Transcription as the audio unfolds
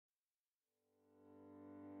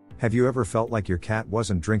Have you ever felt like your cat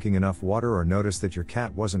wasn't drinking enough water or noticed that your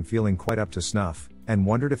cat wasn't feeling quite up to snuff, and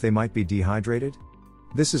wondered if they might be dehydrated?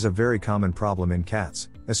 This is a very common problem in cats,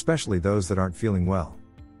 especially those that aren't feeling well.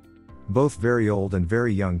 Both very old and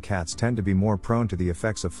very young cats tend to be more prone to the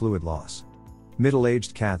effects of fluid loss.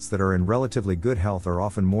 Middle-aged cats that are in relatively good health are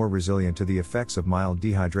often more resilient to the effects of mild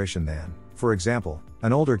dehydration than, for example,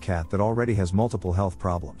 an older cat that already has multiple health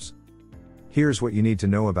problems. Here's what you need to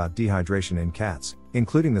know about dehydration in cats,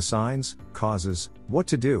 including the signs, causes, what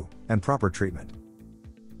to do, and proper treatment.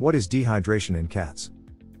 What is dehydration in cats?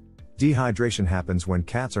 Dehydration happens when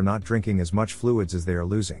cats are not drinking as much fluids as they are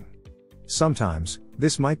losing. Sometimes,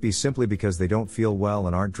 this might be simply because they don't feel well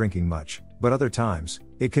and aren't drinking much, but other times,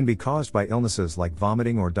 it can be caused by illnesses like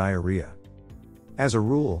vomiting or diarrhea. As a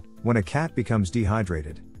rule, when a cat becomes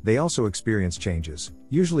dehydrated, they also experience changes,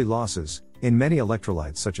 usually losses, in many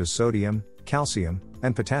electrolytes such as sodium, calcium,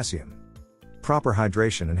 and potassium. Proper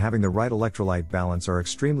hydration and having the right electrolyte balance are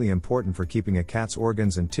extremely important for keeping a cat's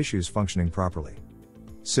organs and tissues functioning properly.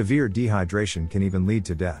 Severe dehydration can even lead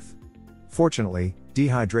to death. Fortunately,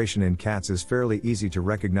 dehydration in cats is fairly easy to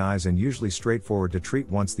recognize and usually straightforward to treat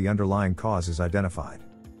once the underlying cause is identified.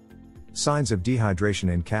 Signs of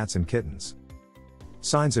dehydration in cats and kittens.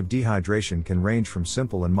 Signs of dehydration can range from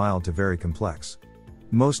simple and mild to very complex.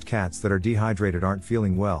 Most cats that are dehydrated aren't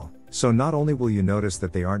feeling well, so not only will you notice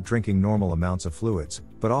that they aren't drinking normal amounts of fluids,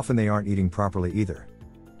 but often they aren't eating properly either.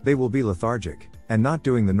 They will be lethargic, and not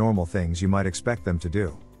doing the normal things you might expect them to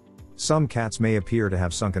do. Some cats may appear to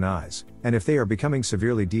have sunken eyes, and if they are becoming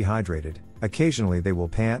severely dehydrated, occasionally they will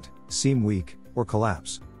pant, seem weak, or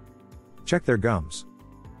collapse. Check their gums.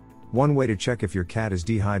 One way to check if your cat is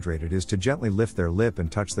dehydrated is to gently lift their lip and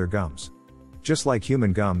touch their gums. Just like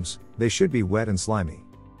human gums, they should be wet and slimy.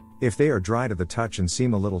 If they are dry to the touch and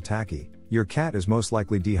seem a little tacky, your cat is most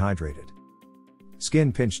likely dehydrated.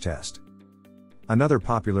 Skin pinch test. Another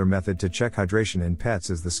popular method to check hydration in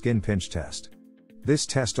pets is the skin pinch test. This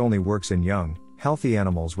test only works in young, healthy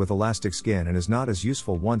animals with elastic skin and is not as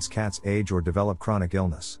useful once cats age or develop chronic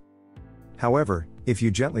illness. However, if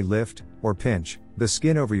you gently lift, or pinch, the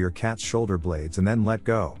skin over your cat's shoulder blades and then let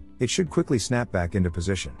go, it should quickly snap back into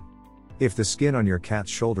position. If the skin on your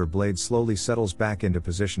cat's shoulder blade slowly settles back into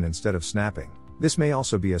position instead of snapping, this may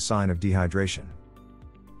also be a sign of dehydration.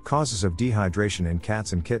 Causes of dehydration in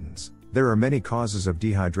cats and kittens. There are many causes of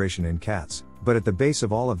dehydration in cats, but at the base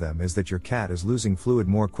of all of them is that your cat is losing fluid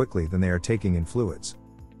more quickly than they are taking in fluids.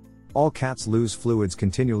 All cats lose fluids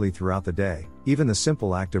continually throughout the day, even the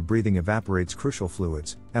simple act of breathing evaporates crucial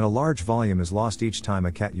fluids, and a large volume is lost each time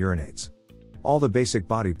a cat urinates. All the basic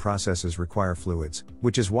body processes require fluids,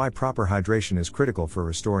 which is why proper hydration is critical for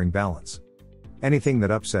restoring balance. Anything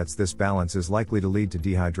that upsets this balance is likely to lead to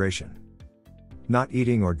dehydration. Not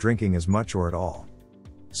eating or drinking as much or at all.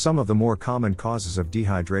 Some of the more common causes of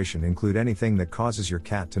dehydration include anything that causes your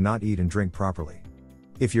cat to not eat and drink properly.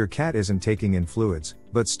 If your cat isn't taking in fluids,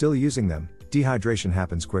 but still using them, dehydration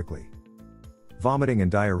happens quickly. Vomiting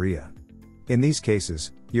and diarrhea. In these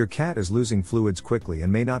cases, your cat is losing fluids quickly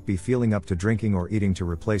and may not be feeling up to drinking or eating to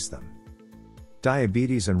replace them.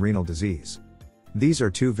 Diabetes and renal disease. These are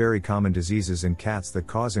two very common diseases in cats that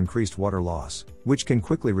cause increased water loss, which can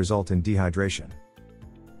quickly result in dehydration.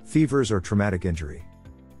 Fevers or traumatic injury.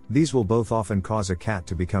 These will both often cause a cat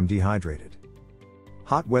to become dehydrated.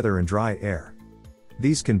 Hot weather and dry air.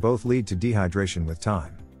 These can both lead to dehydration with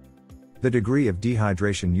time. The degree of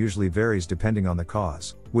dehydration usually varies depending on the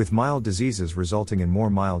cause, with mild diseases resulting in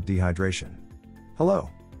more mild dehydration. Hello!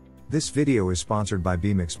 This video is sponsored by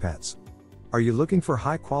Bmix Pets. Are you looking for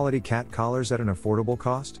high-quality cat collars at an affordable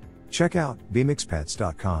cost? Check out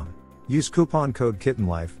bmixpets.com. Use coupon code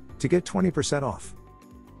KittenLife to get 20% off.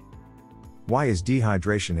 Why is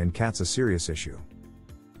dehydration in cats a serious issue?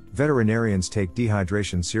 Veterinarians take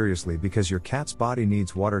dehydration seriously because your cat's body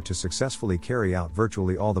needs water to successfully carry out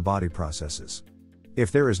virtually all the body processes.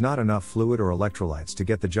 If there is not enough fluid or electrolytes to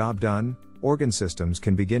get the job done, organ systems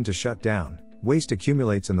can begin to shut down, waste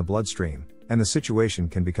accumulates in the bloodstream, and the situation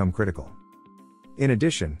can become critical. In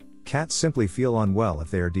addition, cats simply feel unwell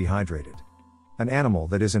if they are dehydrated. An animal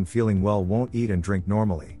that isn't feeling well won't eat and drink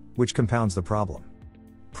normally, which compounds the problem.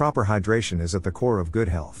 Proper hydration is at the core of good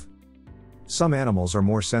health. Some animals are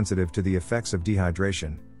more sensitive to the effects of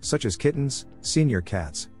dehydration, such as kittens, senior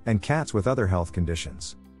cats, and cats with other health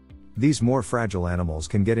conditions. These more fragile animals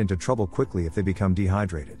can get into trouble quickly if they become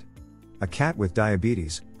dehydrated. A cat with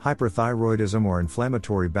diabetes, hyperthyroidism or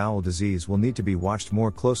inflammatory bowel disease will need to be watched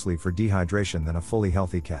more closely for dehydration than a fully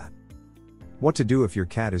healthy cat. What to do if your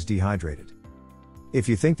cat is dehydrated? If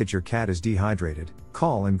you think that your cat is dehydrated,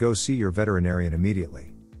 call and go see your veterinarian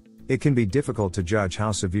immediately. It can be difficult to judge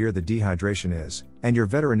how severe the dehydration is, and your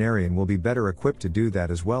veterinarian will be better equipped to do that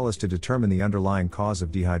as well as to determine the underlying cause of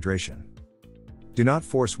dehydration. Do not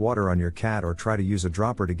force water on your cat or try to use a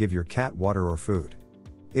dropper to give your cat water or food.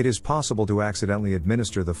 It is possible to accidentally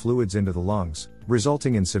administer the fluids into the lungs,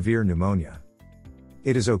 resulting in severe pneumonia.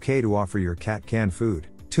 It is okay to offer your cat canned food,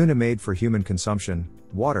 tuna made for human consumption,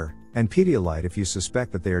 water, and Pedialyte if you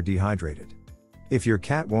suspect that they are dehydrated. If your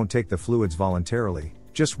cat won't take the fluids voluntarily,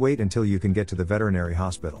 just wait until you can get to the veterinary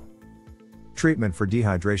hospital. Treatment for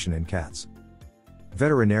dehydration in cats.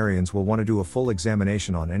 Veterinarians will want to do a full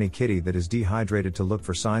examination on any kitty that is dehydrated to look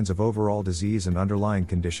for signs of overall disease and underlying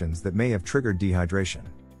conditions that may have triggered dehydration.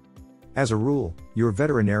 As a rule, your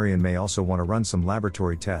veterinarian may also want to run some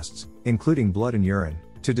laboratory tests, including blood and urine,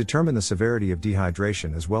 to determine the severity of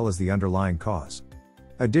dehydration as well as the underlying cause.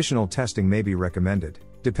 Additional testing may be recommended,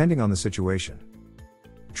 depending on the situation.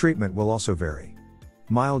 Treatment will also vary.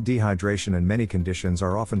 Mild dehydration and many conditions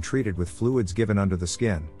are often treated with fluids given under the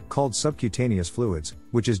skin, called subcutaneous fluids,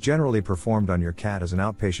 which is generally performed on your cat as an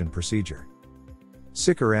outpatient procedure.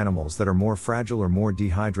 Sicker animals that are more fragile or more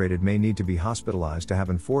dehydrated may need to be hospitalized to have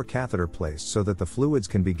an IV catheter placed so that the fluids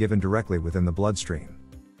can be given directly within the bloodstream.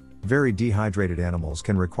 Very dehydrated animals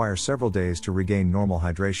can require several days to regain normal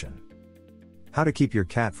hydration. How to keep your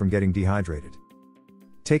cat from getting dehydrated.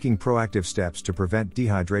 Taking proactive steps to prevent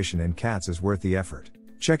dehydration in cats is worth the effort.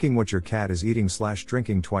 Checking what your cat is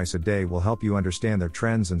eating/drinking twice a day will help you understand their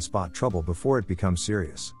trends and spot trouble before it becomes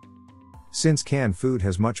serious. Since canned food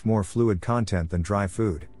has much more fluid content than dry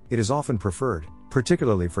food, it is often preferred,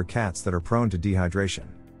 particularly for cats that are prone to dehydration.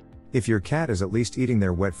 If your cat is at least eating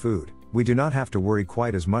their wet food, we do not have to worry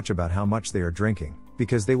quite as much about how much they are drinking,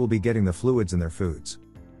 because they will be getting the fluids in their foods.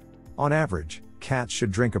 On average, cats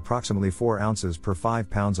should drink approximately 4 ounces per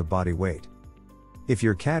 5 pounds of body weight. If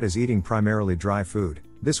your cat is eating primarily dry food,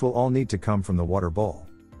 this will all need to come from the water bowl.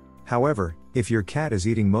 However, if your cat is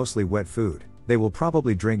eating mostly wet food, they will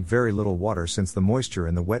probably drink very little water since the moisture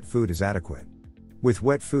in the wet food is adequate. With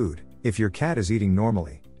wet food, if your cat is eating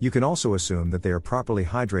normally, you can also assume that they are properly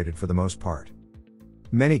hydrated for the most part.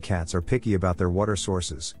 Many cats are picky about their water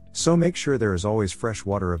sources, so make sure there is always fresh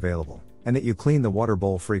water available, and that you clean the water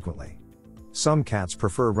bowl frequently. Some cats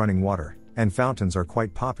prefer running water, and fountains are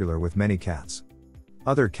quite popular with many cats.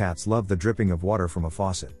 Other cats love the dripping of water from a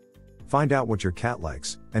faucet. Find out what your cat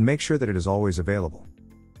likes, and make sure that it is always available.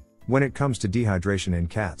 When it comes to dehydration in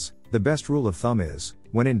cats, the best rule of thumb is,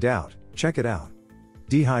 when in doubt, check it out.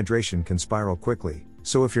 Dehydration can spiral quickly,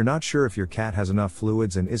 so if you're not sure if your cat has enough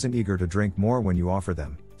fluids and isn't eager to drink more when you offer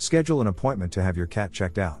them, schedule an appointment to have your cat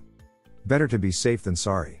checked out. Better to be safe than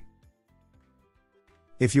sorry.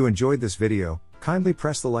 If you enjoyed this video, kindly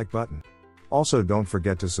press the like button. Also, don't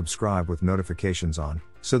forget to subscribe with notifications on,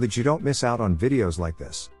 so that you don't miss out on videos like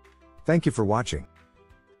this. Thank you for watching.